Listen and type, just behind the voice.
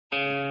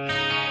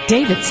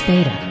David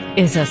Spada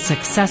is a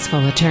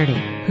successful attorney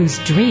whose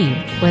dream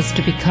was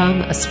to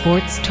become a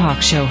sports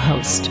talk show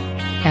host.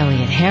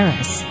 Elliot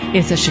Harris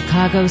is a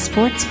Chicago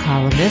sports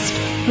columnist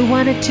who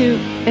wanted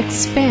to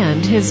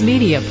expand his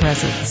media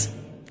presence.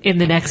 In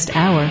the next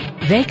hour,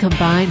 they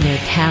combine their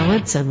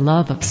talents and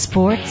love of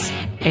sports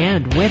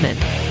and women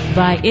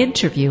by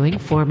interviewing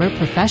former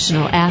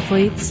professional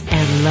athletes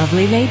and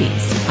lovely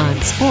ladies on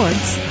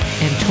sports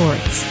and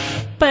torts.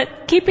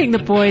 But keeping the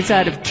boys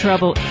out of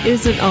trouble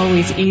isn't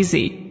always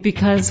easy,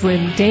 because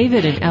when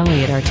David and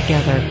Elliot are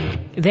together,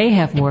 they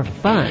have more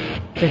fun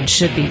than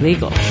should be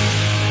legal.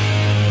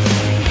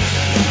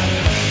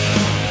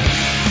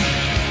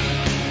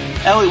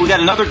 Elliot, we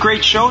got another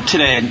great show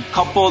today. A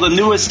couple of the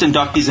newest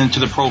inductees into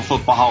the Pro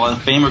Football Hall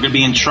of Fame are going to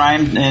be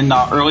enshrined in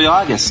early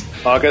August.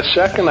 August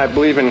 2nd, I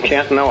believe, in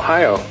Canton,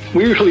 Ohio.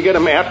 We usually get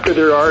them after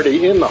they're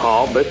already in the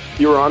hall, but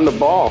you're on the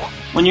ball.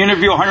 When you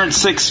interview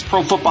 106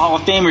 Pro Football Hall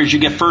of Famers, you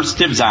get first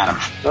dibs on them.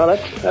 Oh,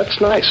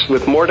 that's nice,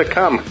 with more to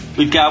come.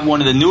 We've got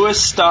one of the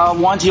newest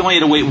ones. He only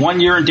had to wait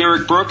 1 year in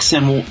Derek Brooks,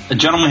 and a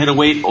gentleman had to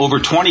wait over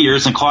 20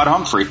 years in Claude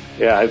Humphrey.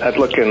 Yeah, I'd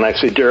look and I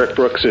see Derek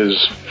Brooks is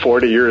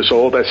 40 years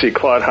old. I see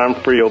Claude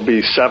Humphrey will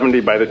be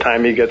 70 by the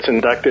time he gets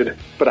inducted.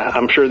 But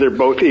I'm sure they're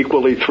both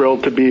equally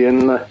thrilled to be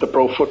in the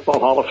Pro Football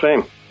Hall of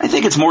Fame. I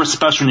think it's more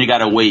special when you got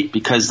to wait,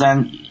 because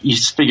then you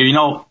just figure,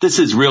 this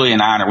is really an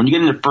honor. When you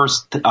get in the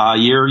first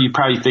year, you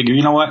probably figure,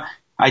 what,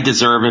 I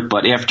deserve it.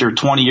 But after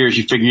 20 years,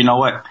 you figure,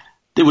 what,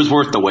 it was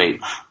worth the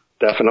wait.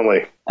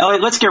 Definitely.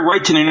 Elliot, let's get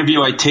right to an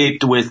interview I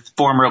taped with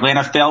former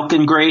Atlanta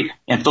Falcon great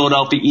and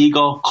Philadelphia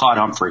Eagle, Claude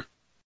Humphrey.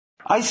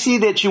 I see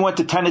that you went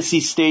to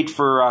Tennessee State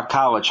for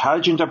college. How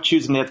did you end up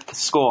choosing that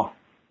school?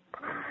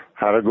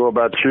 How to go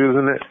about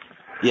choosing it?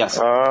 Yes.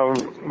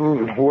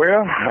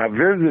 Well, I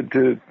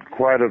visited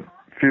quite a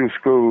few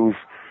schools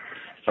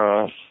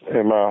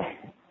in my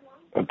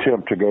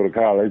attempt to go to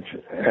college,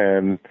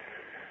 and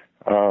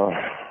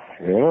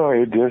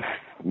it just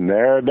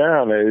narrowed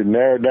down. It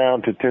narrowed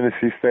down to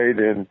Tennessee State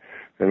and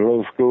a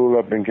little school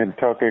up in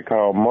Kentucky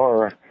called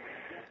Murray,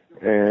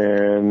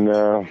 and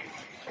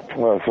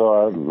so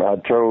I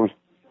chose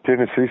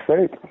Tennessee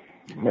State.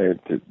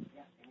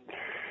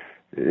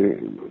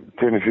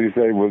 Tennessee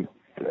State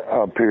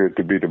appeared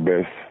to be the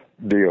best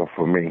deal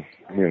for me.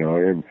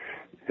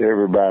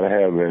 Everybody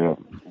having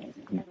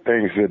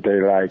things that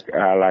they like.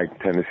 I like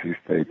Tennessee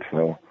State,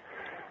 so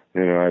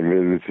I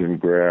visited in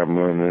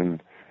Grambling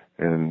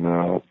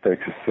and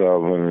Texas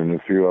Southern and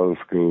a few other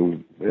schools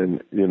in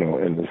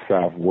the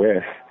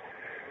Southwest.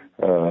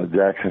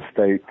 Jackson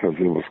State, because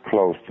it was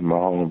close to my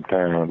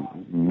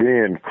hometown.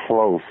 Being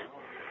close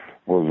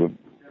was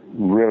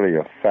really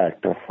a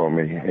factor for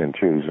me in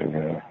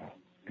choosing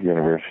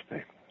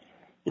university.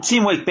 It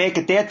seemed like back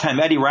at that time,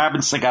 Eddie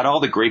Robinson got all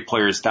the great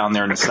players down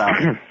there in the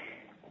South.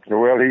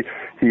 Well,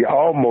 he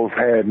almost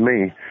had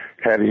me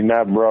had he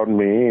not brought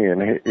me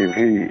in.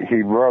 If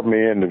he brought me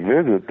in to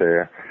visit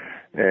there,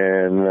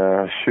 and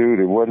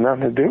it wasn't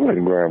nothing to do with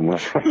Grambling.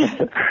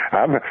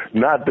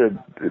 Not that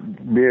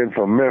being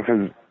from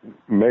Memphis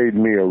made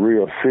me a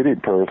real city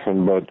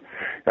person, but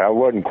I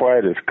wasn't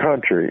quite as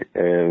country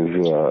as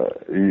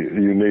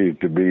you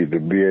need to be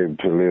able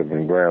to live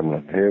in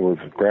Grambling.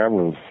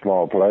 Grambling was a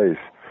small place,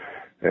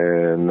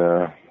 and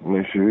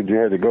you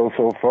had to go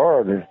so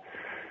far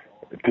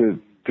to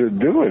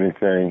do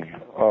anything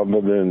other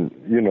than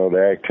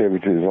the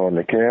activities on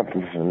the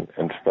campus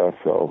and stuff.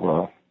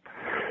 So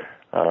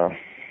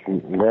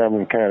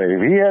Grambling County,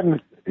 if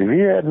he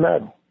had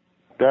not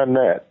done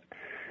that,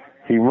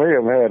 he may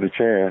have had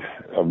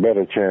a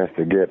better chance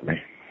to get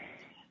me.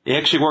 It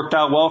actually worked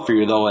out well for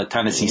you, though, at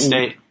Tennessee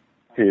State.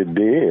 It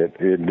did.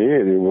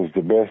 It was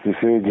the best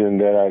decision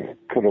that I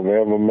could have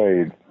ever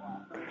made.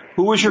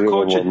 Who was your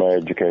coach at my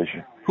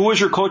education? Who was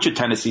your coach at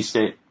Tennessee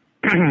State?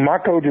 My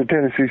coach at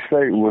Tennessee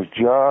State was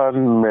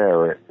John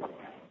Merritt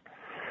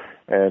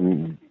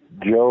and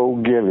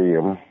Joe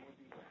Gilliam,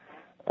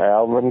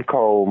 Alvin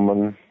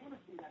Coleman,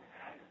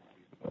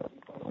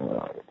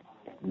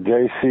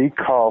 J.C.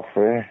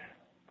 Coffey,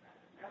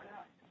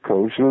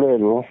 Coach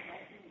Little.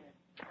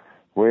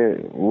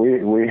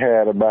 We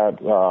had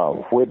about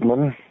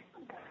Whitman.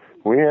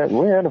 We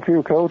had a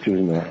few coaches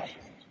now.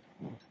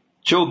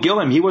 Joe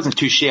Gilliam, he wasn't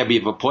too shabby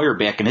of a player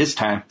back in his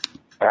time.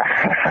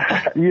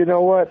 You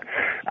know what?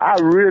 I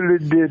really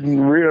didn't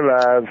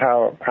realize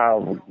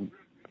how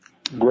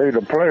great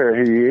a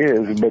player he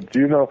is, but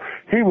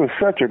he was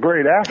such a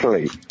great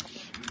athlete.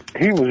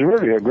 He was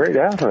really a great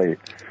athlete.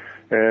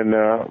 And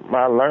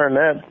I learned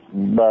that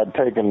by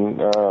taking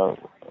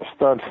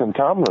stunts and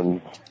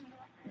tumbling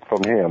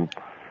from him.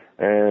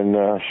 And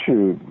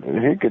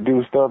he could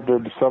do stuff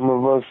that some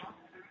of us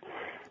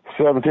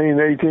 17,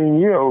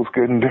 18-year-olds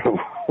couldn't do.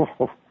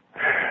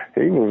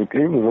 He was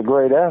a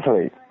great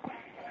athlete.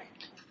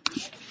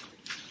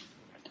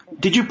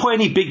 Did you play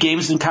any big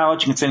games in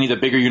college against any of the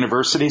bigger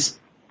universities?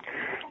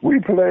 We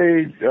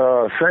played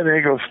San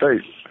Diego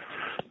State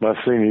my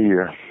senior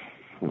year,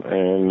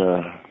 and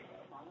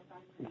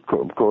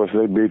of course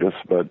they beat us,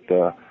 but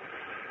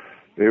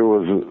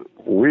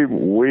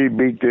we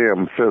beat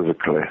them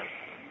physically.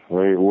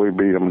 We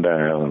beat them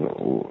down.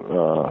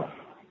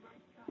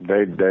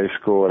 They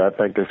scored. I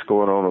think they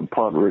scored on a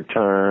punt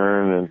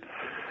return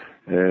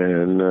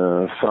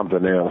and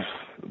something else.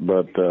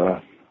 But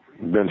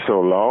been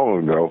so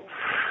long ago.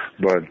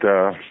 But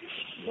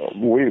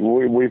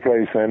we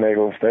played San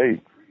Diego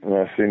State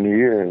my senior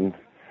year, and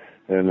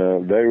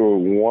they were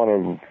one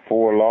of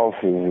 4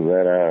 losses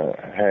that I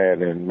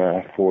had in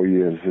my 4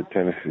 years at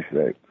Tennessee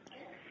State.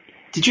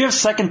 Did you have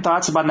second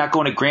thoughts about not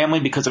going to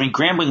Grambling? Because, I mean,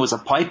 Grambling was a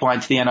pipeline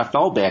to the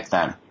NFL back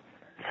then.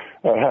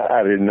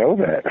 I didn't know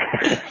that.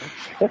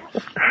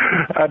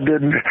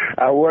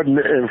 I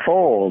wasn't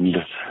informed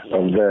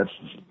of that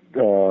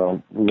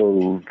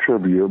little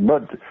trivia.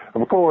 But,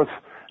 of course,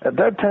 at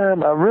that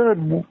time, I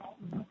really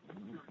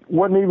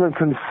wasn't even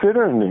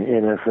considering the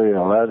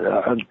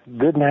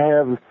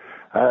NFL.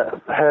 I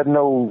had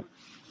no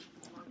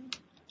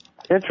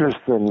interest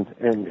in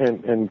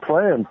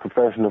playing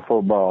professional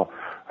football.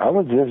 I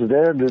was just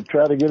there to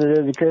try to get an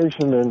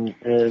education and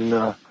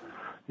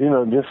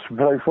just to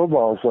play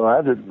football. So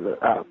I didn't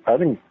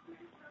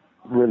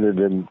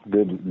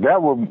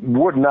that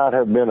would not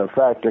have been a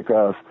factor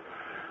because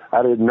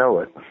I didn't know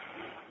it.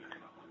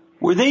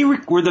 Were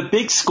the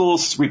big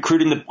schools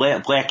recruiting the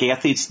black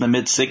athletes in the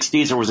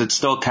mid-'60s, or was it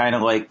still kind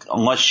of like,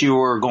 unless you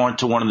were going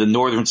to one of the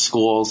northern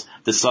schools,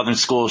 the southern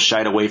schools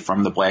shied away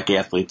from the black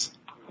athletes?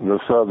 The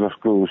southern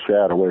schools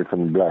shied away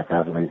from the black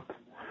athletes.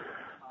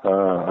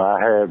 I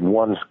had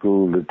one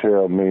school to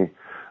tell me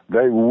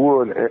they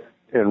would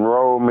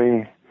enroll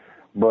me,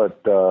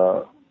 but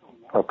a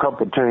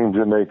couple of teams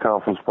in their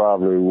conference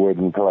probably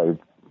wouldn't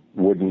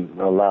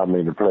allow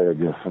me to play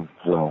against them.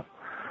 So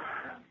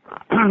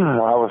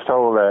I was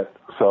told that.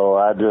 So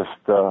I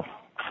just,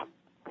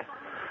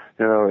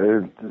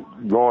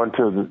 going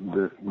to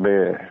the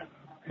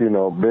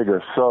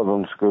bigger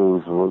southern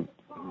schools was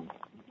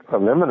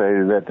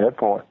eliminated at that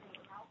point.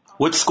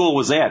 What school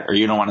was that, or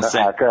you don't want to say?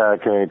 I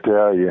can't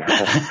tell you.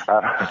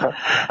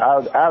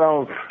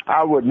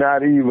 I would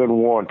not even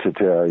want to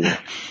tell you.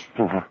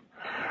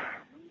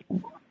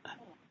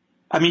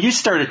 I mean, you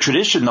started a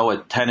tradition, though,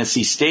 at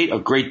Tennessee State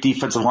of great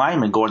defensive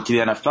linemen going to the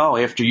NFL.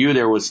 After you,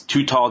 there was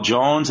Too Tall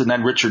Jones and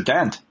then Richard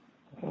Dent.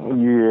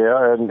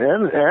 Yeah,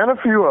 and a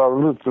few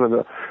others.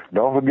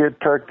 Don't forget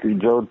Turkey,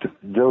 Joe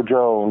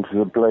Jones,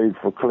 that played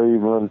for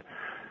Cleveland.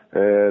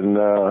 And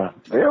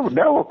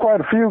there were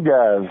quite a few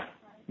guys,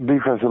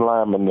 defensive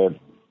linemen, that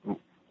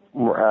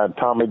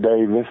Tommy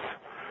Davis.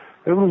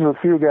 There was a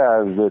few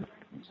guys that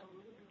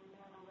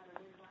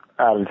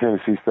out of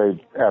Tennessee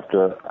State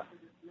after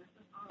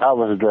I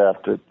was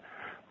drafted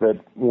that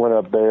went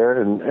up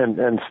there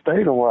and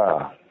stayed a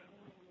while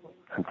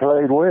and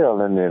played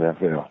well in the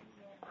NFL.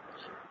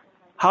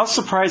 How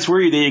surprised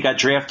were you that you got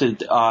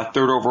drafted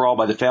third overall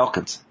by the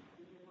Falcons?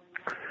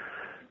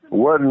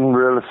 Wasn't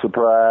really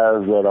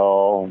surprised at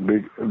all.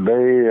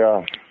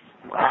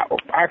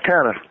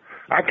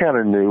 I kind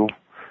of knew.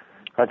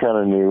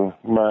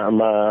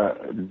 My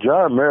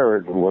John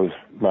Merritt was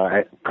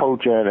my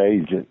coach and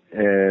agent,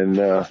 and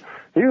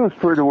he was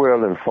pretty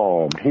well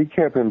informed. He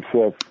kept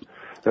himself.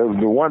 The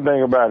one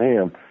thing about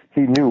him,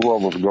 he knew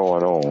what was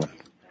going on,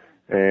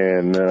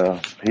 and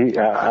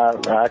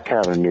I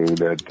kind of knew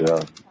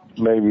that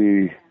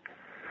maybe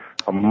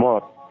a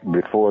month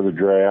before the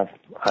draft,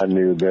 I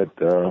knew that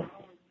the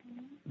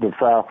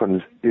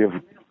Falcons,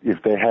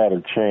 if they had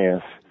a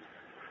chance,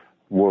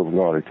 were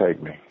going to take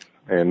me.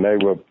 And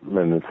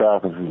the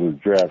Falcons was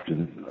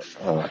drafted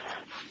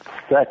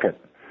second,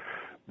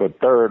 but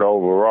third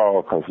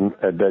overall, because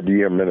at that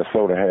year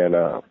Minnesota had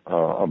a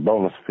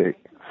bonus pick.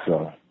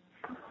 So,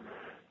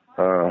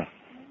 the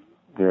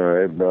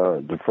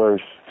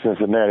first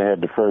Cincinnati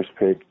had the first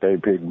pick. They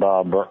picked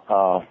Bob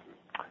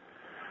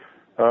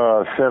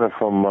center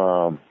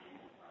from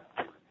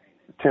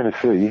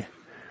Tennessee,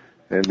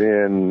 and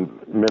then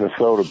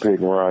Minnesota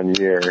picked Ron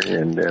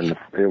Yeary, and then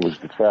it was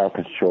the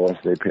Falcons' choice.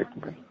 They picked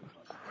me.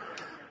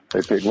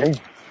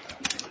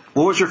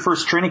 What was your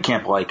first training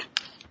camp like?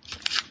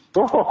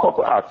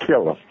 Oh, I'll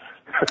kill him.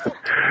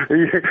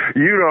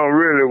 You don't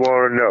really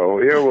want to know.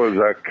 It was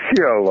a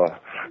killer.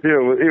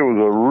 It was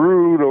a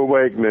rude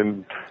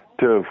awakening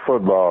to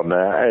football.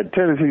 Now at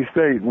Tennessee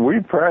State, we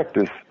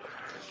practiced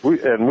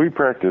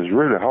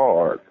really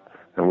hard,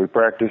 and we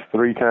practiced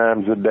 3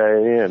 times a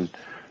day,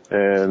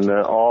 and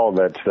all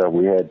that stuff.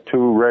 We had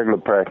 2 regular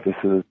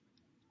practices,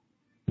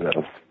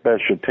 a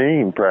special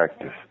team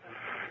practice.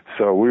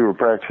 So we were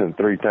practicing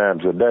 3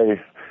 times a day.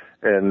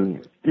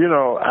 And,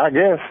 I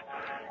guess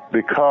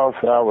because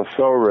I was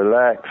so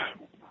relaxed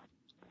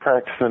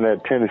practicing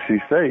at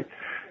Tennessee State,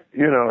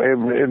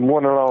 it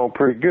went along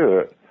pretty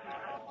good.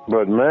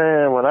 But,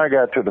 man, when I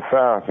got to the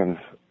Falcons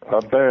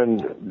up there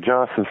in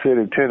Johnson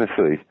City,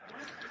 Tennessee,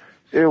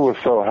 it was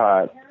so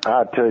hot.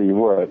 I tell you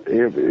what,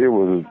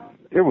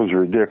 it was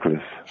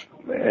ridiculous.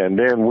 And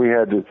then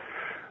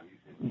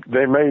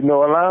they made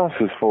no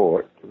allowances for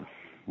it.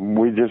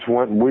 We just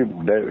went, we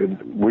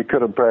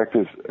could have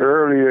practiced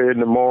earlier in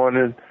the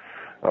morning,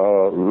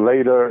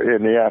 later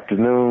in the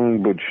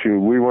afternoon, but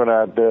we went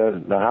out there,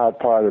 the hot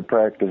part of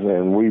practice,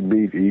 and we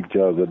beat each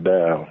other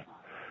down.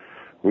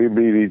 We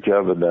beat each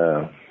other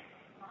down.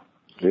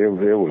 It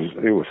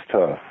was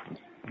tough.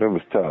 It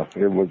was tough.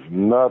 It was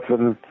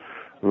nothing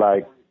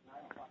like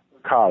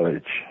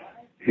college.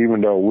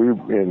 Even though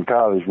in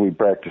college we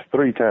practiced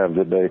 3 times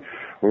a day,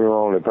 we were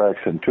only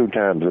practicing 2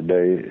 times a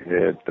day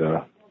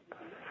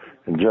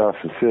in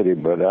Johnson City.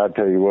 But I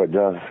tell you what,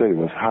 Johnson City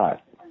was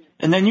hot.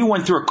 And then you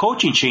went through a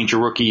coaching change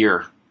your rookie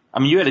year. I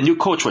mean, you had a new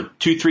coach,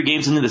 2-3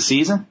 games into the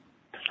season?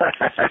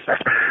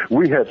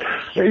 We had,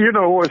 you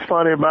know what's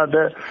funny about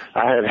that?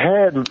 I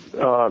had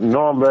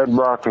Norm Van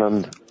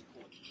Brocklin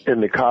in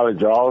the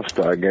college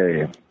All-Star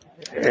game.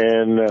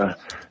 And,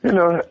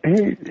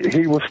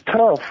 he was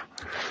tough,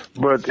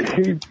 but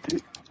he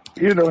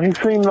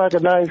seemed like a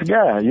nice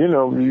guy.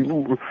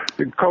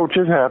 The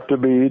coaches have to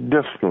be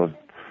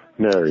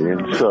disciplinary.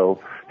 And so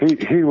he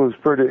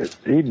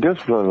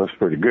discipline was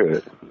pretty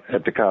good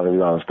at the college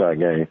All-Star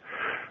game.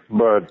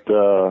 But,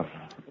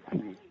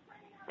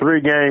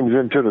 3 games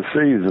into the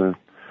season,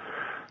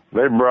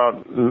 they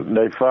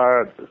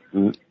fired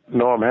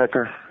Norm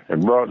Hecker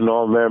and brought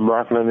Norm Van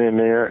Brocklin in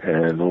there,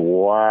 and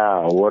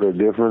wow, what a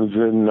difference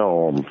in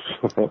norms.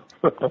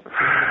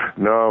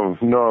 Norm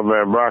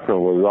Van Brocklin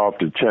was off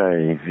the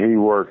chain. He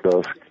worked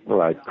us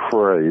like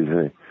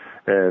crazy.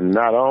 And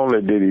not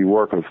only did he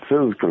work us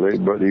physically,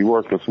 but he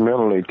worked us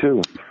mentally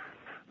too.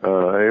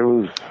 It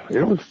was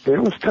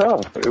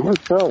tough. It was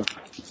tough.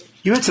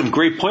 You had some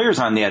great players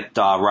on that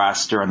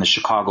roster on the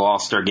Chicago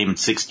All-Star game in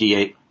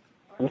 '68.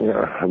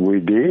 Yeah, we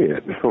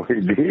did.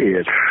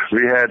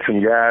 We had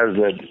some guys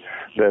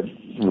that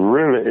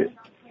really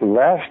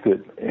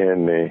lasted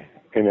in the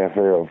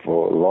NFL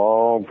for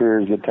long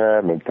periods of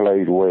time and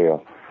played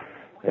well.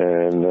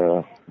 And,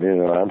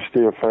 I'm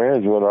still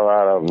friends with a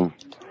lot of them.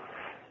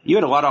 You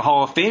had a lot of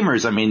Hall of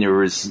Famers. I mean, there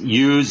was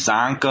you,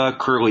 Zonka,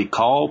 Curly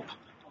Culp,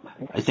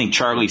 I think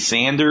Charlie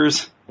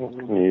Sanders.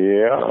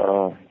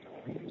 Yeah.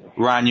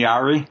 Ron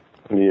Yari.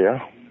 Yeah.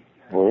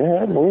 We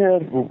had,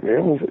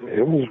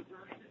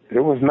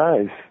 it was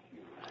nice.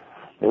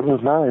 It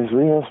was nice.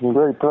 We had some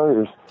great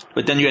players.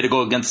 But then you had to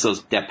go against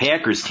that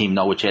Packers team,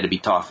 though, which had to be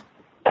tough.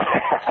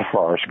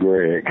 Forrest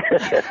Gregg.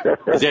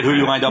 Is that who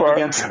you lined up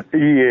against?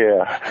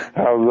 Yeah.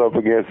 I was up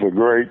against a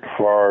great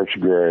Forrest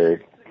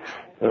Gregg.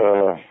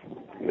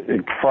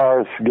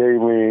 Forrest gave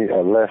me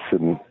a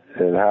lesson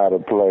in how to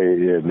play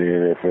in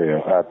the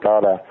NFL. I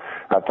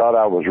thought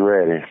I was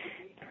ready.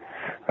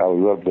 I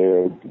was up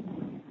there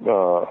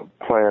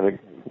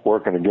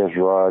working against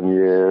Ron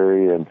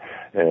Yeri and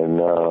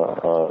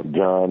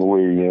John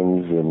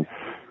Williams and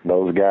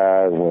those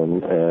guys,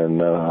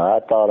 and I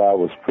thought I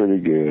was pretty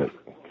good.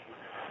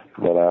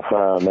 But I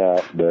found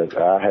out that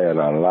I had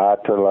a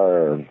lot to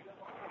learn,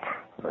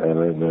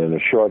 and in a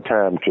short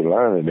time to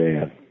learn it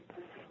in.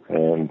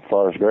 And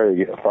Forrest Gregg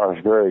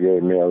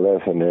gave me a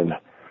lesson in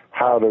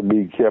how to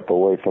be kept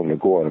away from the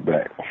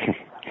quarterback.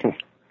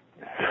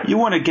 You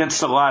went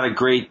against a lot of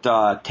great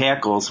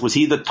tackles. Was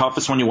he the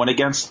toughest one you went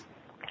against?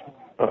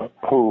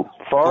 Who?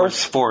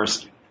 Forrest?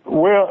 Forrest.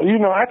 Well,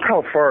 I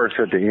caught Forrest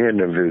at the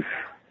end of his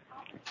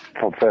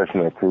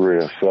professional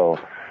career, so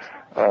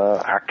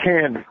I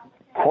can't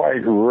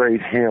quite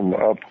rate him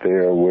up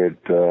there with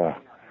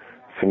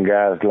some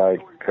guys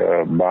like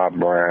Bob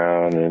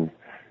Brown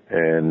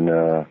and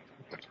of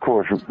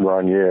course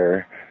Ron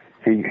Yeri.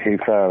 He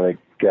finally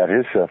got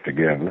himself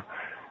together,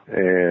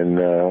 and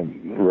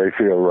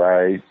Rayfield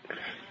Wright.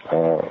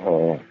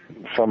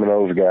 Some of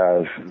those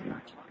guys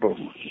were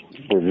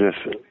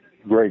just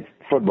great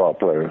football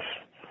players.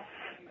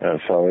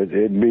 And so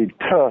it'd be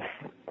tough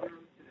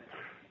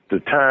the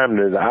time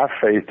that I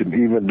faced him,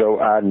 even though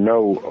I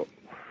know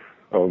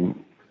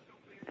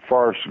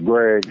Forrest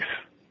Gregg's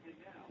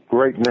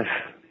greatness.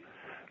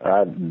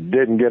 I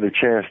didn't get a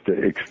chance to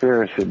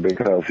experience it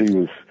because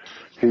he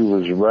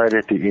was right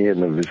at the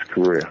end of his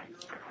career.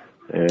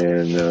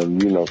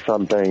 And,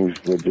 some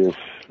things were just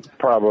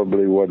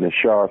probably wasn't as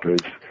sharp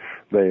as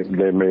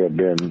they may have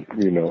been,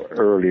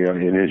 earlier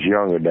in his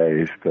younger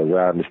days, because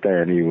I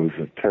understand he was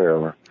a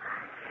terror.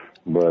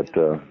 But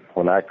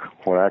when I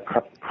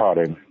caught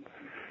him,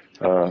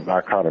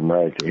 I caught him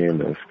right at the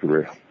end of his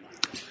career.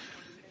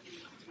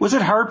 Was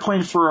it hard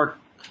playing for a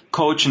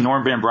coach,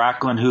 Norm Van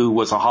Brocklin, who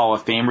was a Hall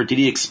of Famer? Did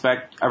he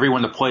expect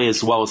everyone to play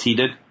as well as he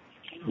did?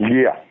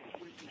 Yeah.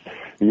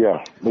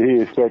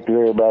 He expected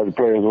everybody to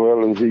play as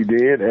well as he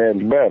did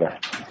and better.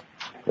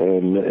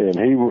 And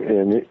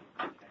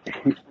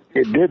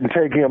it didn't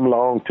take him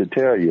long to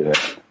tell you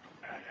that.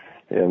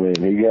 I mean,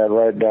 he got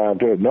right down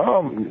to it.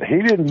 Norm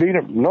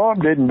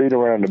didn't beat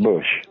around the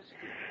bush.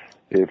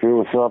 If it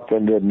was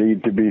something that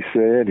needed to be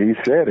said, he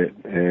said it.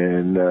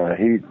 And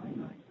he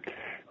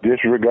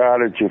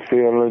disregarded your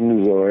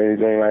feelings or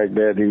anything like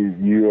that.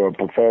 You're a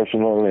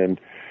professional and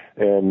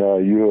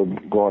you're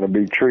going to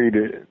be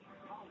treated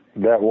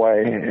that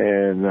way.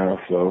 And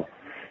so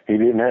he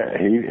didn't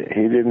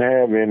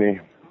have any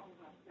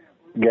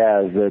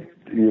guys that,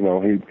 he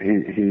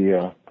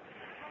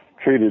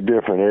treated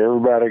different.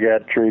 Everybody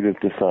got treated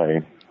the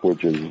same,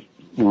 which is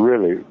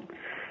really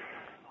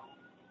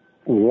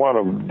one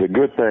of the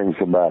good things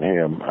about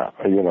him.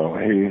 He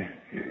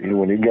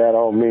when he got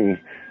on me,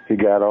 he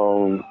got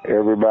on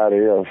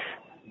everybody else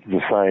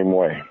the same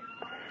way.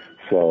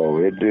 So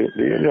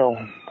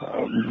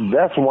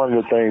that's one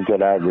of the things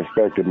that I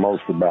respected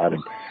most about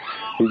him.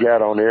 He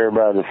got on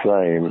everybody the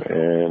same,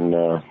 and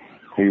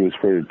he was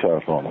pretty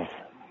tough on us.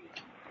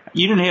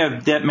 You didn't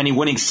have that many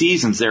winning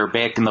seasons there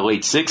back in the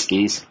late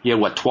 60s.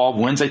 You had, 12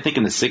 wins, I think,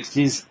 in the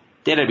 60s?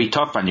 That'd be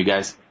tough on you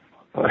guys.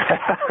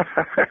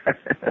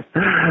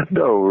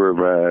 Don't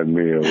remind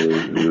me of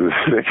the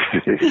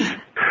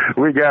 60s.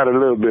 We got a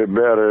little bit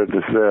better in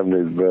the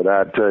 70s, but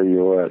I tell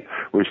you what,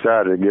 we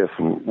started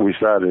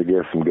to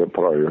get some good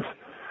players.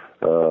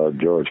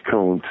 George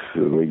Kuntz,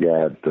 we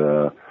got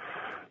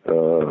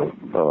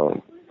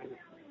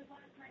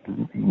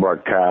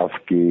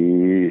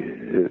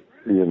Bartkowski,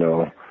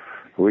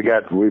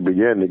 we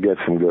began to get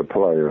some good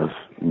players,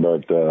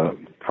 but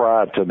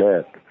prior to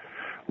that,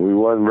 we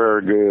wasn't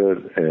very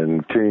good,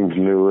 and teams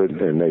knew it,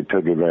 and they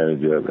took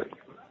advantage of it.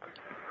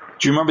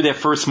 Do you remember that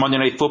first Monday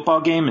Night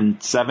Football game in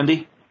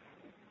 70?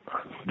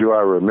 Do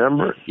I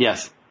remember?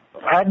 Yes.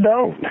 I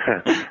don't.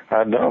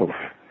 I don't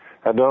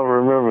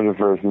remember the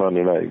first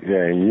Monday night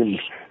game.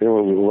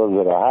 Was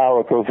it a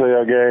Howard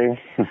Cosell game?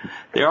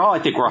 They all, I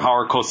think, were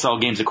Howard Cosell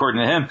games,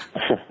 according to him.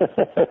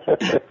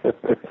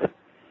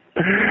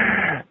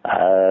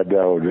 I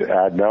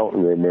don't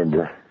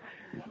remember.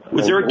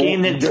 Was there a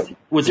game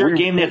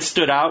that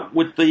stood out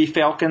with the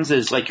Falcons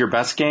as like your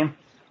best game?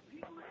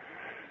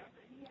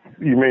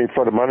 You mean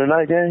for the Monday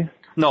night game?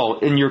 No,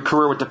 in your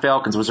career with the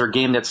Falcons, was there a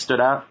game that stood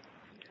out?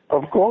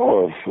 Of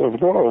course. There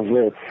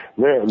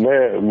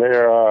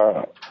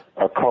are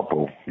a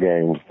couple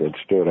games that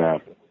stood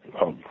out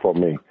for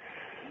me.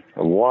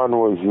 One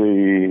was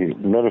the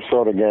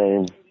Minnesota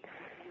game,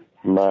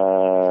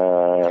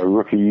 my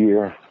rookie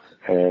year,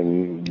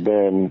 and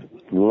then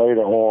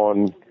later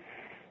on,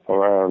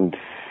 around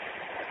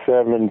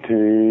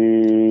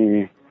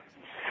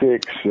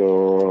 76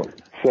 or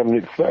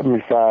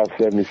 75,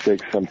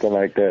 76, something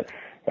like that.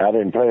 I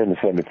didn't play in the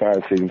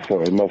 75 season,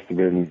 so it must have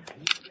been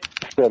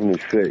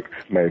 76,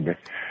 maybe.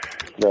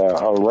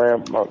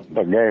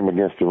 A game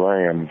against the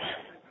Rams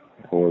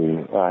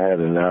I had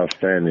an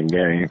outstanding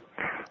game.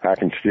 I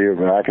can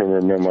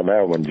remember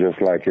that one just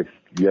like it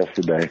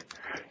yesterday.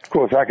 Of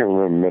course, I can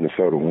remember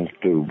Minnesota ones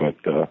too, but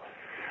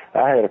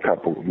I had a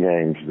couple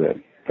games that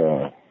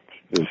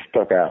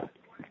stuck out.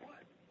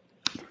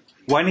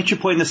 Why didn't you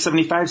play in the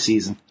 75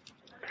 season?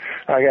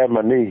 I got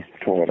my knee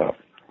torn up.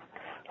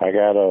 I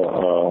got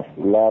a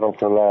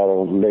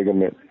lateral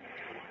ligament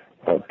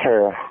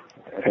tear,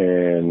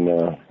 and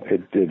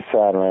it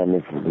sidelined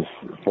me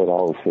for the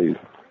whole season.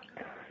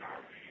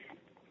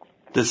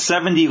 The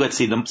 70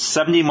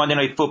 Monday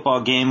Night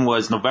Football game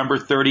was November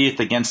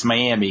 30th against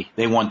Miami.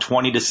 They won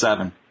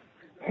 20-7.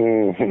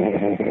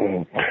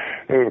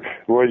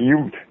 Well,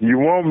 you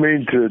want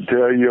me to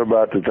tell you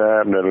about the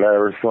time that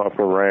Larry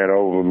Sumter ran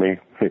over me?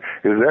 Is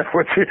that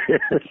what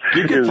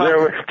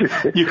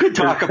you could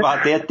talk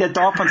about that. That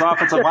Dolphins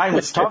offensive line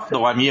was tough,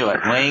 though. I mean,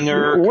 like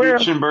Langer,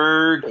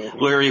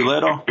 Kuechenberg, Larry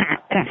Little.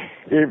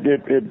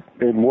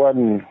 It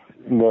wasn't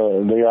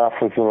the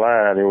offensive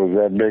line. It was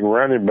that big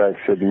running back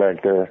sitting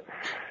back there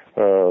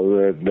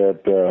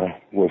that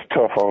was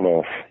tough on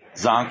us.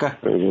 Zonka?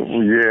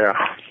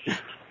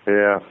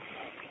 Yeah.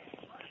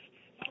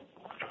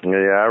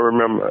 I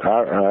remember.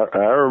 I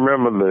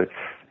remember the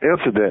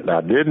incident.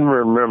 I didn't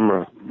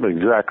remember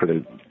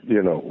exactly,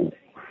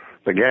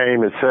 the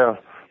game itself,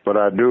 but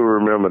I do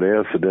remember the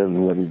incident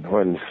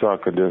when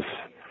Zonka just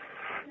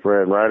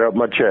ran right up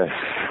my chest.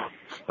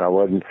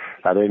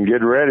 I didn't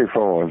get ready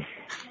for him.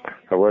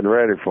 I wasn't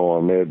ready for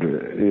him.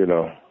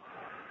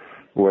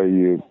 Where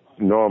you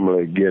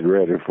normally get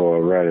ready for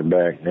a running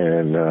back,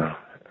 and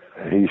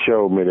he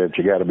showed me that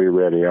you got to be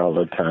ready all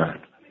the time.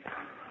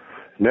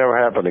 Never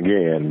happened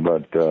again,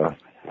 but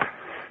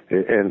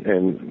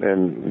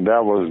and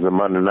that was the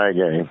Monday night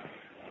game.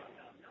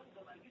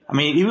 I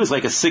mean, he was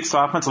like a sixth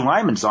offensive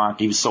lineman, Zonk.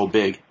 He was so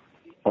big.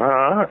 He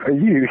was,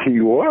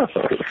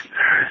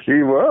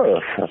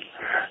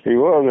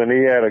 and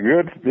he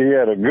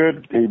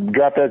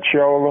got that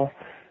shoulder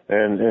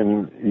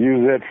and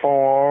used that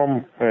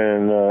form,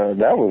 and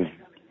that was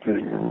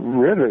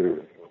really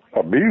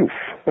abuse.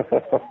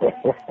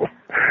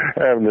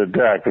 Having to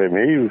tackle him,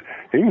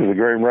 he was a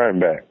great running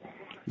back.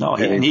 No,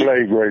 and he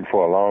played great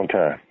for a long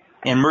time.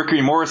 And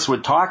Mercury Morris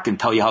would talk and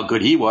tell you how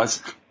good he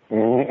was.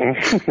 I'm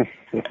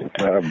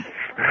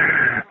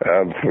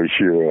for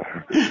sure.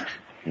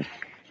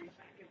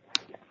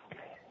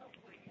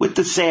 With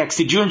the sacks,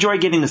 did you enjoy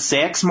getting the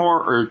sacks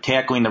more or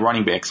tackling the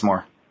running backs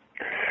more?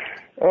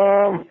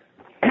 I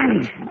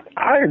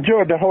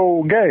enjoyed the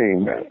whole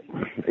game.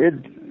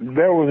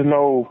 There was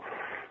no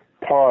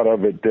part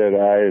of it that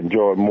I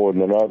enjoyed more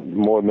than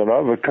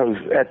other, because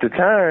at the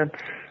time,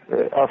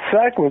 a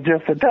sack was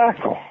just a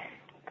tackle.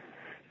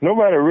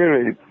 Nobody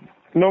really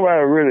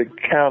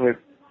counted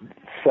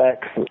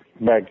sacks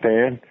back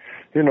then.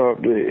 It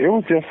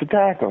was just a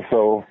tackle.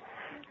 So,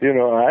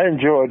 I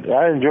enjoyed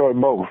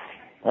both.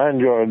 I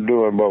enjoyed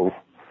doing both.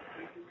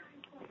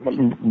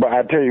 But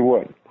I tell you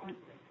what,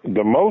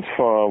 the most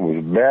fun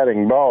was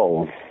batting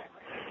balls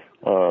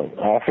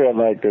I felt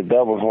like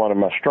that was one of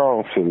my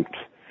strong suits.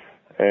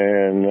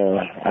 And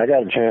I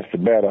got a chance to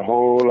bat a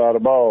whole lot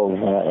of balls.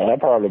 I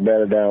probably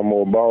batted down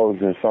more balls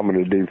than some of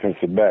the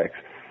defensive backs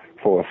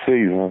for a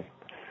season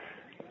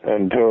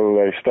until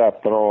they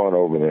stopped throwing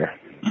over there.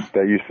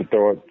 They used to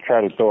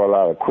try to throw a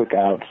lot of quick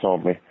outs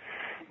on me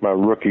my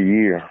rookie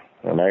year,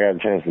 and I got a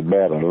chance to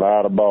bat a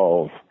lot of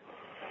balls.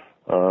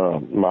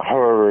 My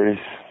hurries,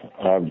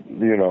 I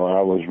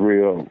was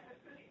real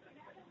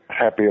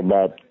happy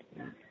about,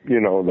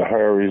 the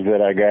hurries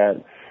that I got,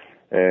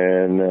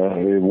 and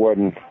it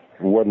wasn't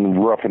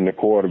roughing the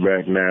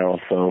quarterback now,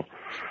 so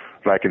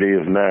like it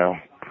is now.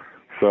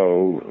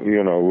 So,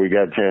 we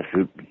got a chance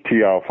to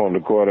tee off on the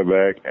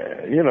quarterback.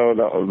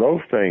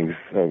 Those things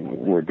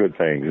were good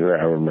things that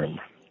I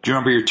remember. Do you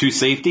remember your two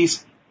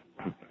safeties?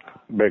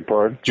 Beg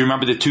pardon? Do you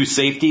remember the two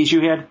safeties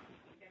you had?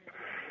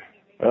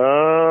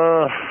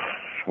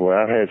 Well,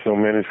 I've had so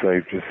many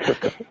safeties.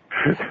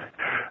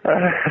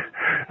 I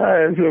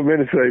had so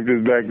many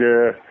safeties back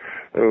there.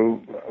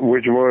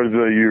 Which ones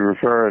are you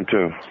referring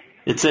to?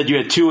 It said you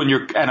had two in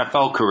your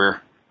NFL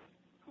career.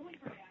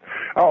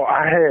 Oh,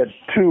 I had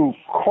two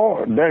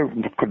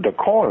the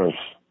corners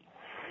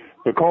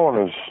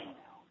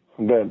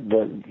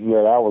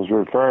that I was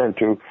referring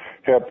to,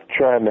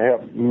 trying to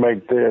help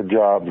make their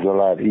jobs a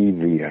lot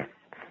easier.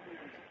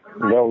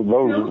 Those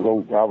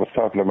I was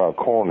talking about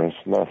corners,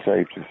 not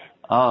safeties.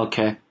 Oh,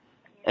 okay.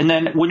 And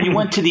then when you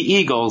went to the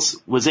Eagles,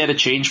 was that a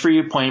change for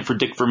you playing for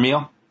Dick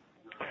Vermeil?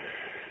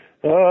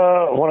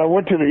 When I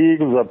went to the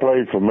Eagles, I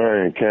played for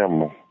Marion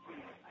Campbell,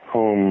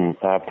 whom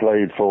I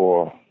played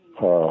for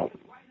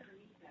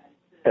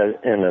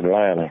in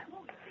Atlanta,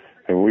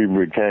 and we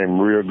became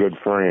real good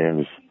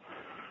friends.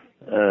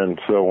 And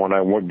so when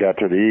I got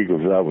to the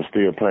Eagles, I was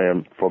still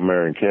playing for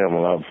Marion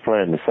Campbell. I was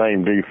playing the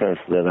same defense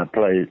that I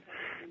played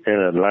in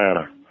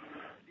Atlanta.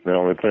 The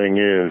only thing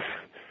is,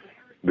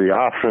 the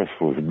offense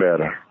was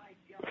better,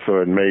 so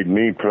it made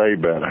me play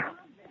better.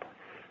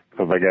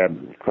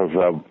 Because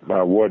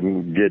I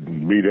wasn't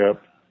getting beat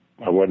up.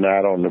 I wasn't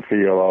out on the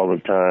field all the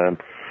time.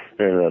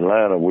 In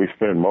Atlanta, we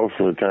spent most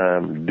of the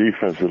time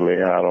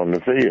defensively out on the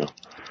field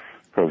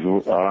because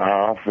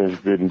our offense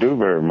didn't do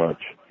very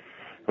much.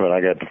 When I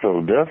got to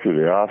Philadelphia,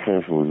 the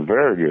offense was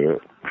very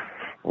good.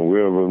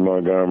 Wilbur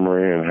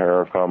Montgomery and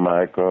Harold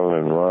Carmichael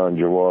and Ron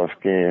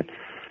Jaworski,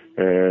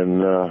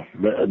 and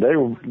they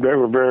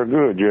were very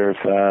good. Jerry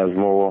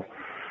Sizemore.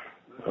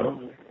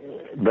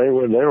 They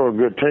were a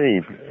good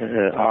team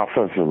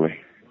offensively,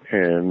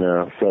 and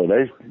so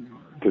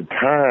the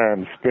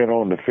time spent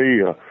on the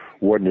field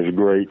wasn't as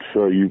great.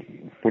 So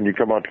when you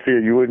come out the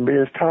field, you wouldn't be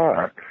as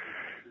tired,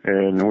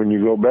 and when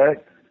you go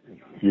back,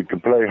 you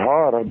could play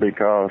harder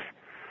because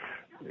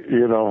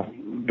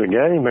the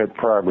game had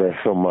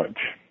progressed so much.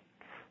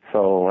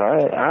 So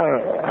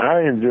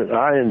I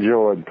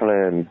enjoyed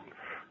playing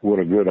with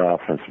a good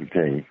offensive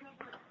team.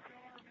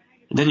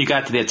 And then you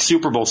got to that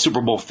Super Bowl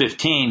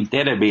 15.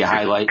 That'd be a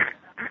highlight.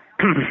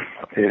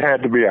 It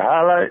had to be a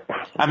highlight.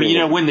 I mean, you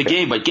didn't win the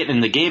game, but getting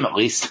in the game at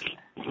least.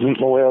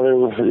 Well, it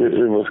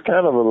was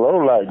kind of a low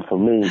light for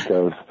me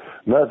because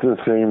nothing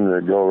seemed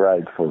to go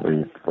right for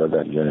me for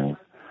that game.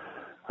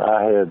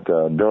 I had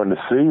during the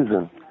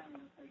season,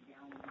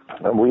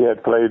 we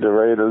had played the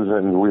Raiders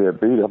and we had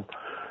beat them,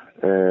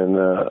 and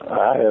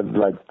I had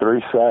like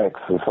 3 sacks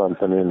or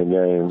something in the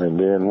game. And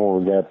then when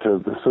we got to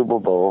the Super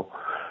Bowl,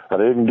 I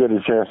didn't get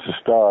a chance to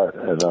start,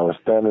 and I was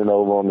standing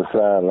over on the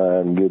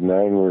sideline getting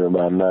angry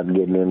about not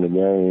getting in the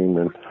game.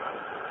 And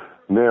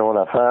then when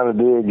I finally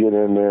did get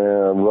in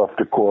there, I roughed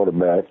the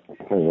quarterback,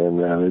 and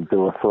they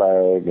threw a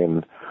flag,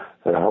 and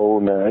the whole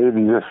night,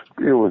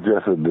 it was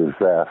just a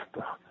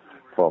disaster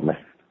for me.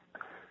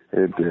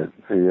 It did,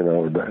 the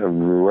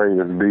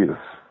Raiders beat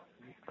us,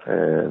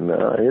 and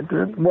it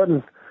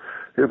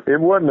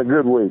wasn't a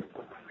good week.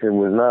 It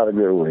was not a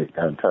good week,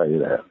 I'll tell you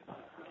that.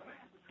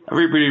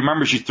 Everybody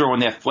remembers you throwing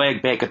that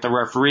flag back at the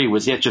referee.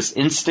 Was that just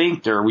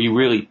instinct, or were you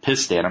really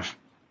pissed at him?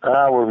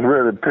 I was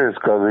really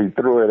pissed because he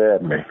threw it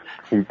at me.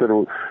 Instead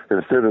of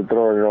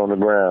throwing it on the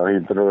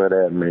ground, he threw it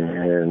at me,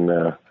 and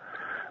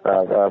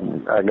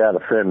I got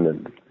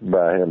offended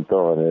by him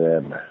throwing it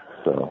at me.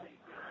 So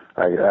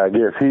I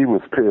guess he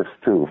was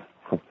pissed too.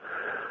 So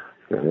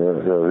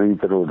he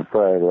threw the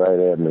flag right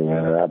at me,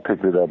 and I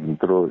picked it up and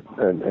threw it.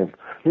 And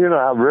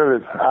I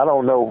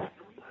don't know.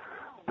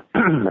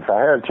 If I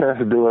had a chance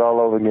to do it all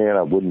over again,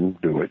 I wouldn't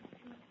do it.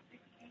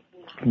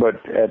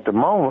 But at the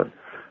moment,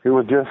 it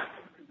was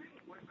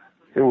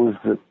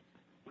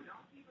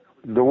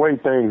the way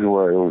things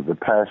were. It was the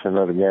passion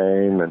of the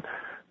game and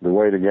the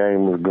way the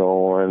game was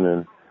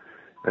going,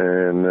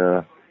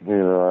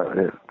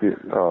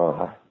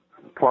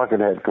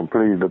 Plunkett had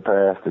completed the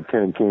pass to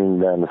Kenny King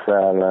down the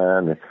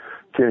sideline, and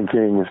Kenny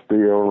King was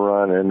still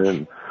running,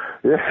 and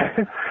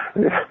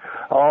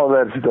all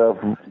that stuff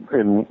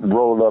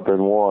rolled up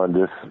in one.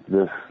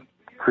 This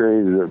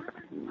created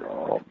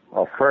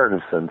a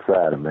furnace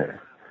inside of me,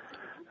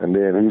 and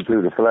then he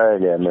threw the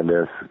flag at me.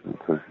 That's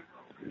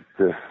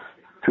just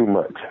too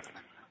much.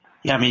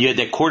 Yeah, I mean, you had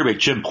that quarterback,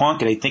 Jim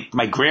Plunkett. I think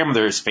my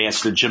grandmother is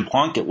faster than Jim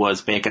Plunkett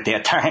was back at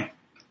that time.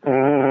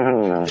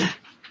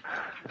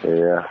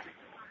 Yeah.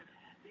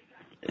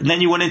 And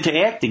then you went into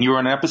acting. You were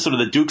on an episode of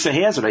The Dukes of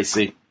Hazzard, I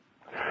see.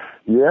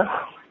 Yeah.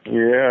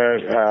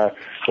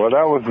 Well,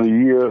 that was the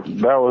year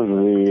I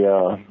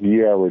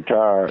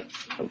retired,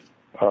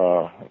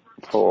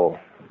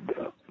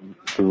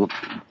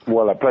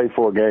 I played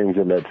 4 games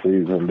in that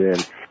season, then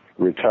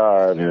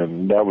retired,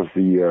 and that was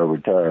the year I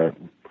retired.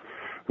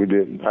 I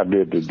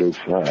did the Dukes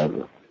of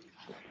Hazzard.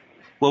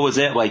 What was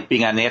that like,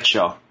 being on that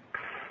show?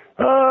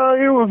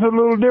 It was a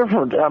little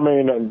different. I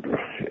mean,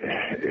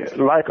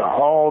 like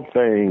all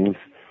things,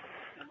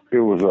 it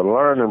was a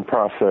learning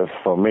process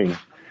for me.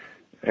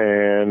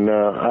 And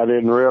I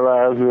didn't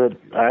realize that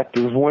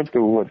actors went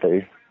through what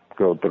they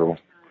go through.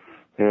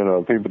 You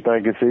know, people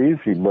think it's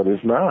easy, but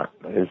it's not.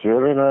 It's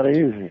really not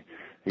easy.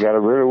 You got to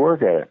really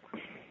work at it.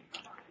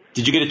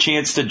 Did you get a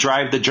chance to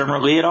drive the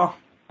General Lee at all?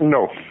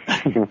 No.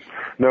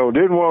 No,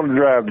 didn't want to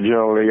drive the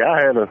General Lee.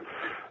 I had a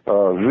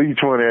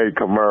Z28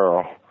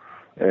 Camaro,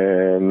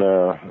 and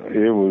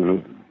it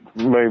was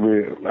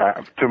maybe,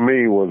 to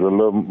me, was a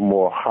little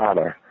more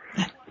hotter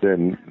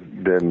than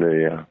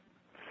the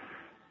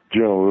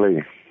General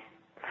Lee.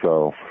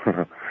 So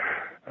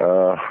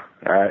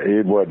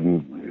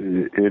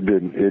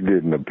it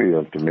didn't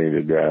appeal to me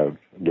to drive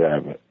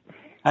it.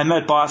 I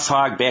met Boss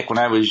Hogg back when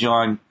I was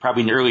young,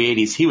 probably in the early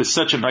 80s. He was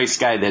such a nice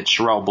guy, that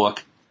Sherelle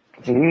book.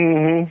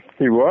 Mm-hmm.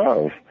 He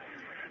was.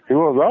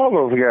 All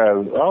those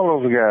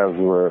guys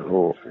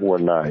were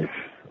nice.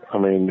 I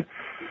mean,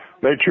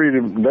 they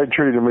treated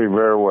me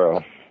very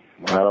well.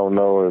 I don't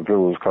know if it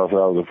was because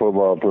I was a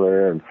football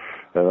player and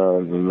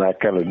I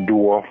kind of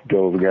dwarfed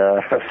those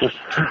guys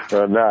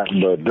or not,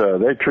 but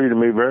they treated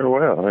me very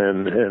well.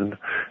 And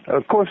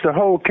of course the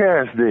whole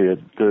cast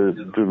did, the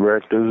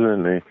directors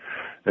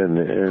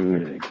and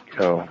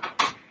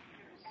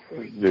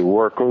the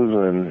workers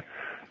and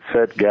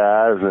set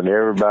guys and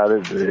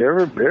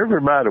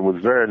everybody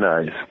was very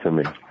nice to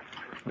me.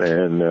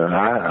 And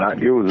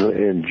it was an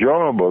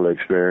enjoyable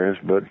experience,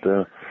 but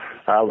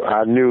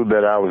I knew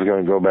that I was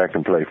going to go back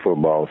and play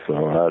football,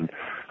 so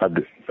I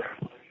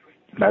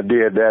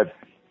did that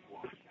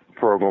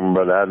program,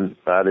 but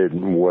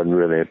wasn't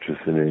really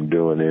interested in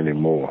doing any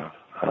more.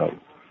 I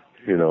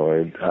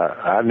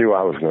knew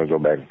I was going to go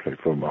back and play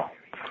football.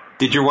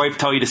 Did your wife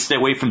tell you to stay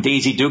away from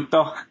Daisy Duke,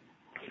 though?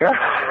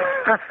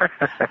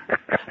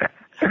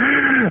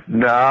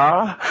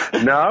 No.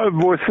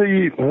 Well,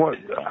 see,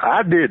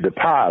 I did the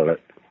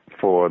pilot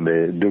for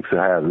the Dukes of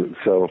Hazzard,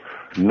 so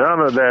none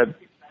of that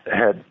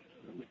had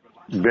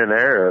been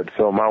aired,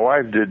 so my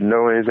wife didn't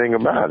know anything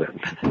about it.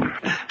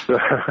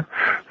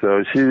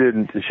 So she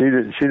didn't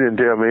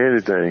tell me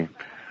anything.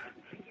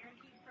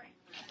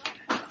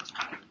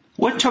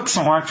 What took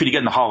so long for you to get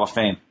in the Hall of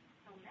Fame?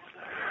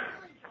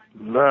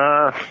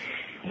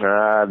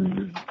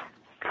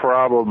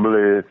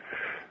 Probably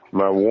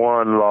my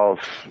one loss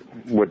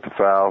with the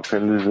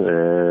Falcons,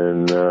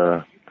 and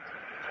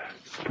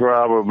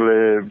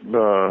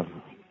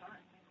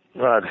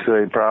I'd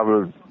say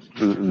probably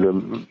the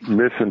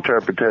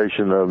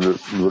misinterpretation of the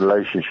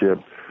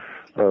relationship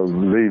of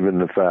leaving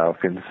the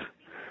Falcons.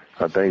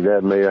 I think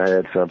that may have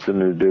had something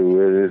to do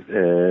with it,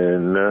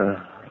 and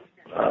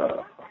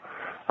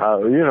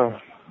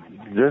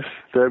just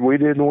that we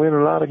didn't win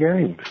a lot of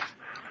games.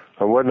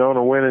 I wasn't on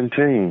a winning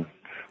team.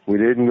 We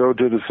didn't go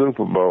to the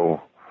Super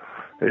Bowl.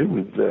 It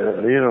was,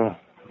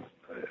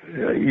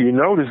 you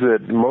notice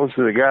that most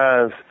of the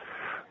guys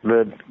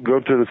that go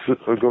to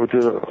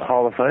the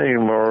Hall of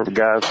Fame are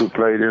guys who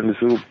played in the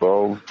Super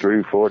Bowl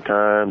 3-4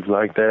 times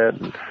like that,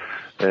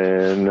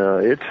 and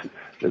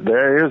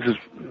there is,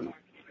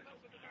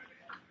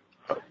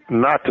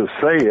 not to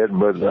say it,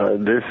 but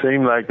there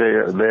seem like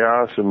there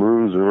are some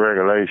rules and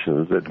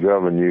regulations that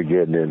govern you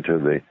getting into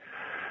the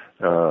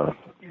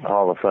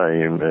Hall of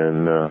Fame,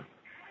 and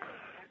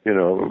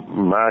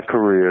my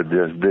career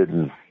just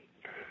didn't,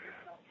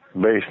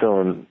 based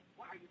on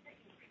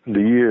the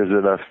years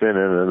that I spent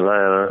in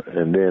Atlanta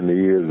and then the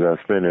years that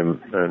I spent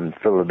in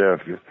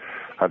Philadelphia,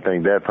 I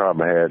think that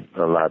probably had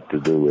a lot to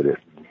do with it.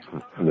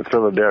 And the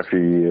Philadelphia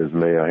years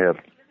may have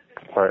helped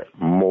quite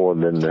more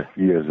than the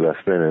years that I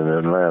spent in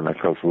Atlanta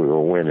because we were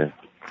winning.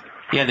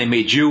 Yeah, they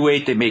made you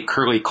wait. They made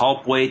Curly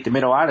Culp wait. They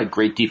made a lot of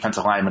great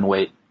defensive linemen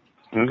wait.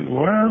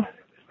 Well,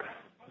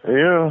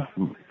 the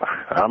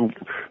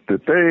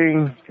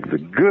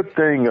good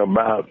thing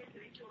about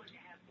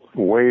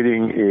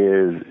waiting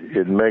is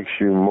it makes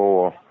you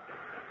more,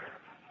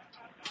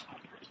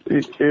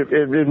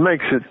 it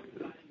makes it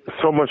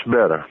so much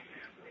better.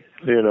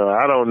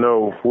 I don't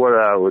know what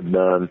I would have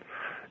done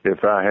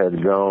if I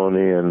had gone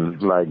in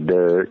like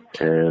Derek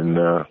and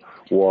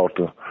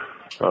Walter,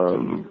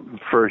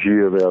 first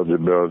year of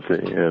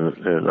eligibility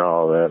and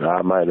all that.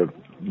 I might have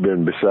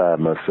been beside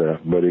myself,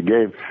 but it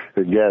gave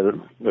a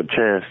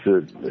chance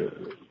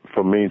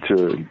for me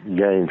to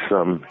gain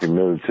some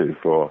humility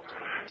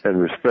and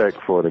respect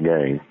for the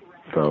game.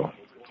 So,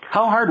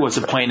 how hard was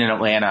it playing in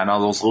Atlanta on all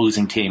those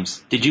losing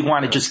teams? Did you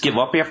want to just give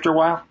up after a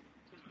while?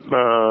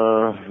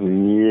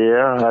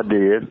 Yeah, I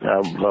did. I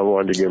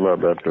wanted to give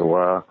up after a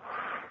while.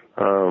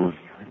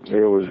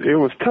 It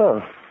was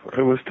tough.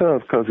 It was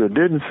tough because it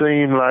didn't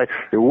seem like,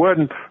 it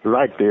wasn't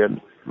like the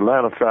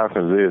Atlanta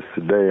Falcons is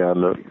today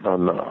on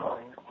the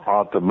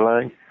Arthur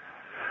Blank.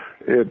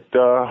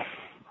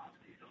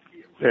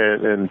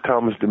 And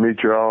Thomas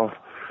Dimitroff,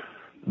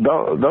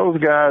 those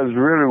guys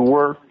really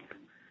worked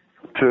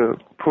to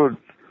put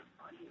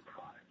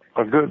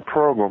a good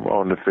program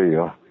on the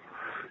field.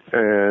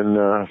 And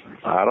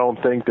I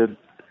don't think that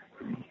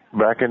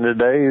back in the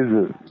days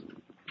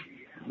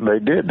they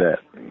did that.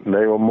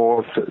 They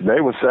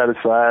were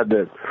satisfied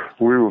that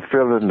we were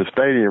filling the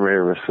stadium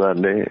every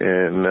Sunday,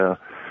 and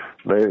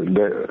they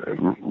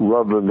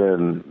rather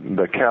than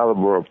the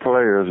caliber of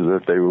players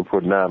that they were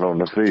putting out on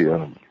the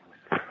field.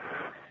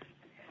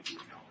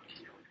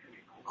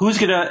 Who's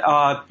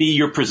gonna be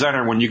your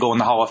presenter when you go in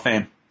the Hall of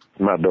Fame?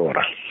 My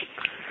daughter.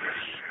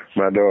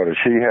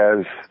 She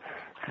has.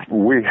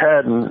 We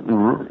hadn't.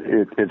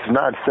 It's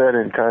not set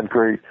in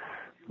concrete,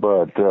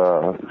 but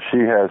she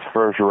has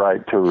first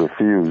right to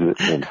refuse it,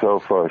 and so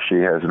far she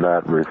has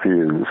not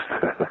refused.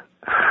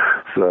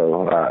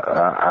 So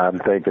I'm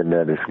thinking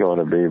that it's going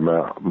to be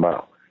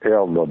my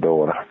elder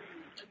daughter.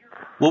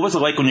 What was it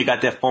like when you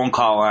got that phone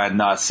call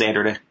on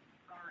Saturday?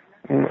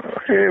 It's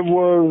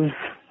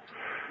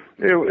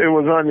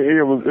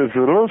a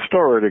little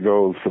story that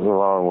goes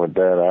along with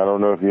that. I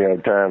don't know if you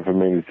have time for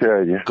me to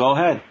tell you. Go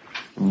ahead.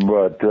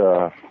 But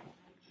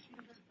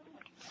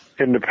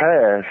in the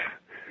past,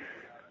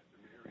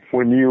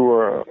 when you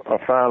were a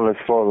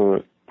finalist for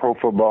the Pro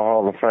Football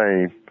Hall of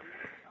Fame,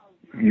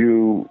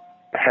 you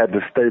had to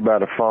stay by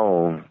the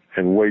phone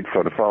and wait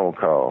for the phone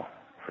call.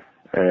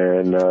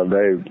 And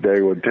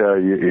they would tell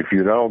you, if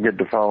you don't get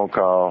the phone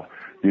call,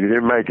 you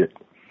didn't make it,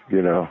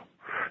 you know.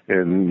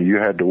 And you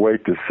had to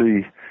wait to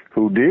see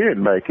who did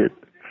make it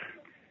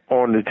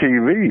on the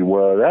TV.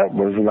 Well, that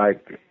was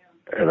like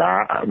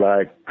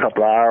a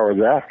couple of hours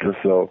after.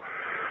 So,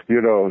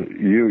 you know,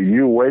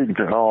 you wait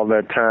all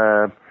that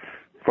time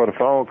for the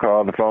phone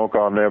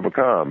call never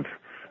comes.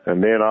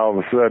 And then all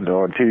of a sudden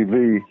on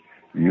TV,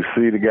 you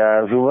see the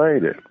guys who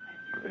made it,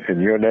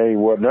 and your name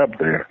wasn't up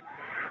there.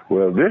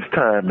 Well, this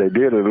time they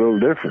did it a little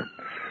different.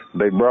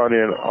 They brought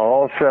in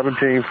all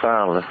 17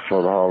 finalists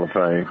for the Hall of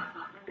Fame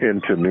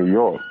into New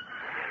York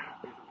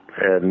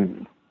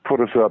and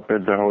put us up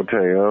in the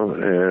hotel,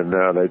 and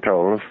they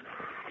told us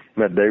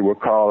that they would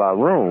call our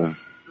room.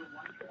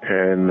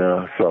 And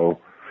so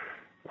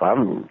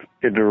I'm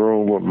in the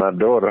room with my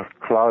daughter,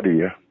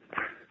 Claudia,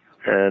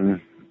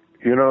 and,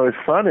 you know, it's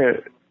funny.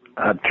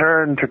 I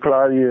turned to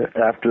Claudia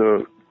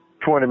after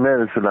 20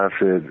 minutes and I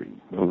said,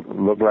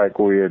 look like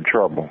we're in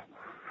trouble.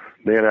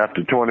 Then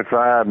after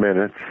 25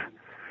 minutes,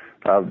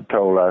 I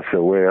said,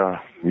 well,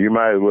 you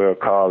might as well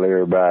call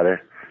everybody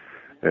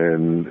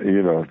and,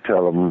 you know,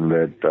 tell them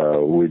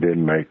that we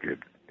didn't make it.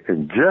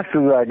 And just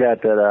as I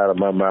got that out of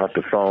my mouth,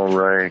 the phone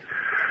rang,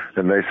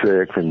 and they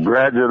said,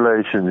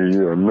 congratulations,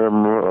 you're a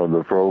member of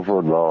the Pro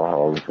Football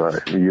Hall of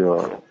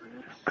Fame.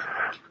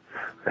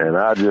 And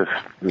I just,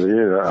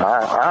 you know,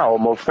 I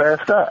almost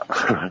passed out.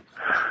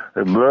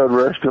 The blood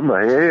rushed to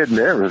my head and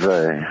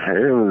everything.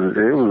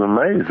 It was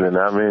amazing.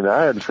 I mean,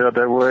 I hadn't felt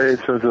that way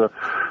since I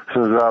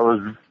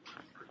was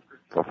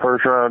a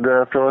first round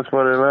draft choice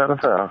for the Atlanta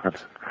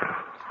Falcons.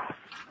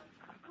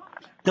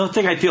 The only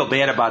thing I feel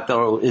bad about,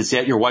 though, is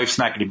that your wife's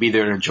not going to be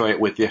there to enjoy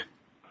it with you.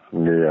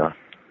 Yeah.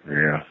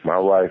 My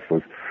wife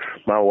was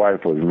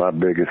my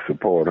biggest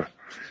supporter.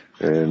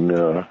 And,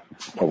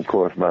 of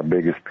course, my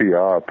biggest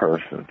PR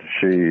person.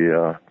 She,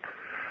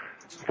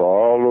 for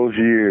all those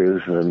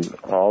years and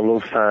all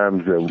those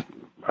times that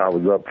I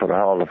was up for the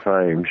Hall of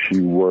Fame, she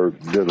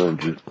worked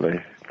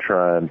diligently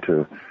trying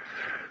to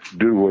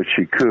do what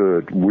she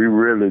could. We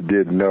really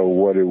didn't know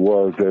what it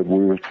was that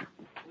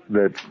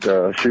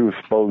she was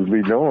supposed to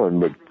be doing,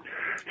 but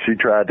she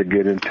tried to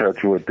get in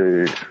touch with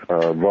the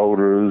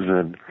voters,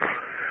 and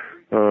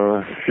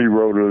she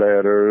wrote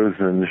letters,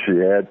 and she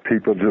had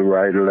people to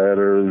write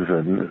letters,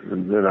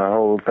 and the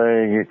whole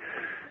thing.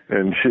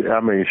 And she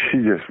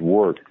just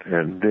worked.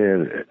 And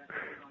then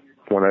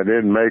when I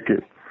didn't make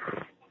it,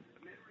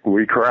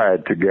 we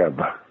cried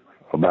together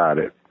about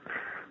it.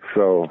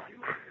 So,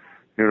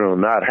 you know,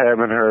 not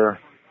having her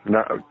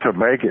to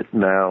make it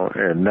now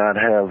and not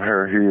have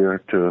her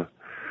here to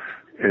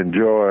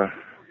enjoy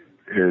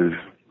is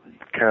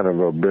kind of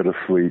a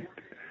bittersweet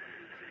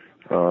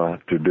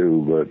to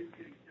do, but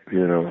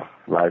you know,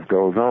 life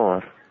goes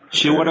on.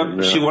 She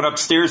went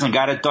upstairs and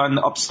got it done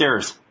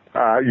upstairs.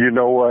 You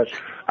know what?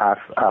 I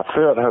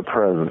felt her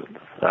presence.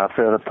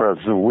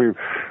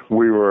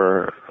 We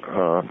were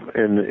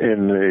in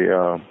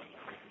the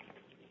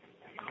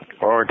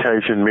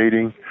orientation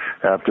meeting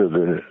after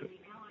the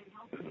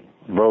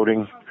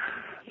voting,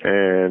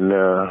 and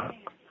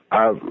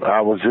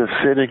I was just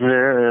sitting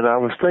there and I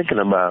was thinking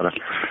about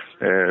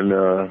her, and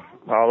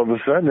all of a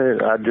sudden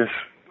I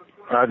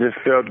just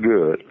felt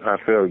good. I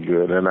felt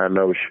good, and I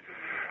know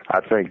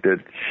I think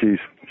that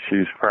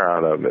she's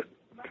proud of it.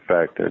 The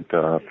fact that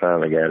I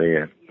finally got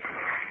in.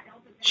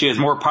 She has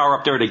more power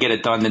up there to get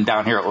it done than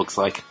down here, it looks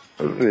like.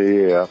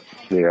 Yeah,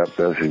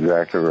 that's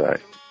exactly right.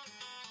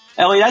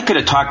 Elliot, I could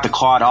have talked to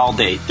Claude all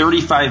day,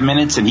 35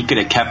 minutes, and he could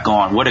have kept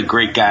going. What a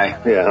great guy.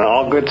 Yeah, and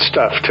all good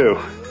stuff, too.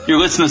 You're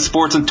listening to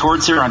Sports and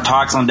Torts here on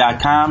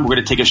TalkZone.com. We're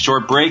going to take a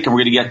short break, and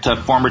we're going to get to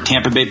former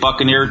Tampa Bay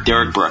Buccaneer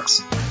Derek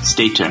Brooks.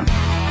 Stay tuned.